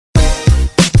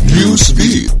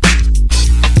Newsbeat.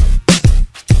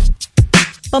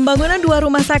 Pembangunan 2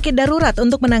 rumah sakit darurat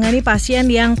untuk menangani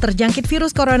pasien yang terjangkit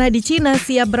virus corona di China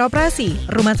siap beroperasi.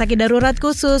 Rumah sakit darurat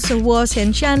khusus Wo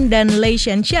Shenshan dan Lei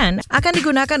Shenshan akan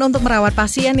digunakan untuk merawat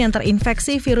pasien yang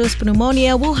terinfeksi virus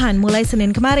pneumonia Wuhan mulai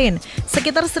Senin kemarin.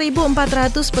 Sekitar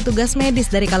 1.400 petugas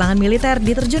medis dari kalangan militer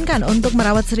diterjunkan untuk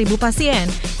merawat 1.000 pasien.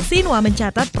 Xinhua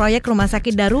mencatat proyek rumah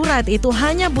sakit darurat itu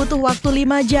hanya butuh waktu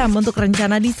 5 jam untuk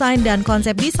rencana desain dan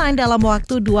konsep desain dalam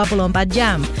waktu 24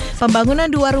 jam.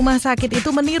 Pembangunan 2 rumah sakit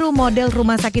itu meniru model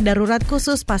rumah sakit darurat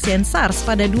khusus pasien SARS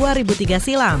pada 2003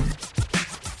 silam.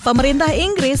 Pemerintah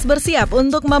Inggris bersiap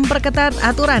untuk memperketat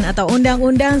aturan atau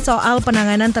undang-undang soal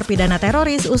penanganan terpidana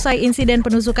teroris usai insiden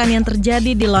penusukan yang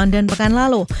terjadi di London pekan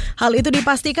lalu. Hal itu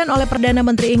dipastikan oleh Perdana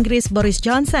Menteri Inggris Boris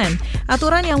Johnson.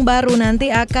 Aturan yang baru nanti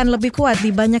akan lebih kuat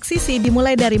di banyak sisi,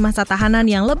 dimulai dari masa tahanan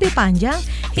yang lebih panjang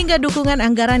hingga dukungan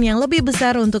anggaran yang lebih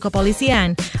besar untuk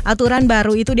kepolisian. Aturan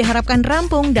baru itu diharapkan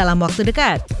rampung dalam waktu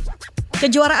dekat.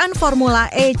 Kejuaraan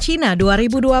Formula E China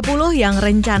 2020 yang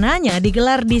rencananya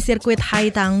digelar di sirkuit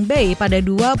Haitang Bay pada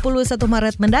 21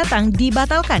 Maret mendatang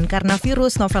dibatalkan karena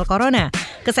virus novel corona.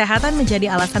 Kesehatan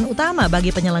menjadi alasan utama bagi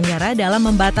penyelenggara dalam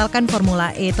membatalkan Formula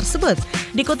E tersebut.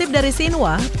 Dikutip dari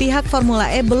Xinhua, pihak Formula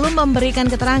E belum memberikan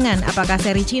keterangan apakah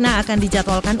seri China akan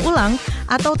dijadwalkan ulang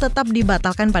atau tetap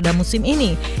dibatalkan pada musim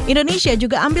ini. Indonesia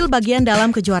juga ambil bagian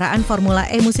dalam kejuaraan Formula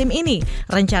E musim ini.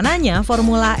 Rencananya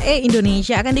Formula E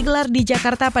Indonesia akan digelar di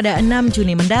Jakarta pada 6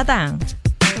 Juni mendatang.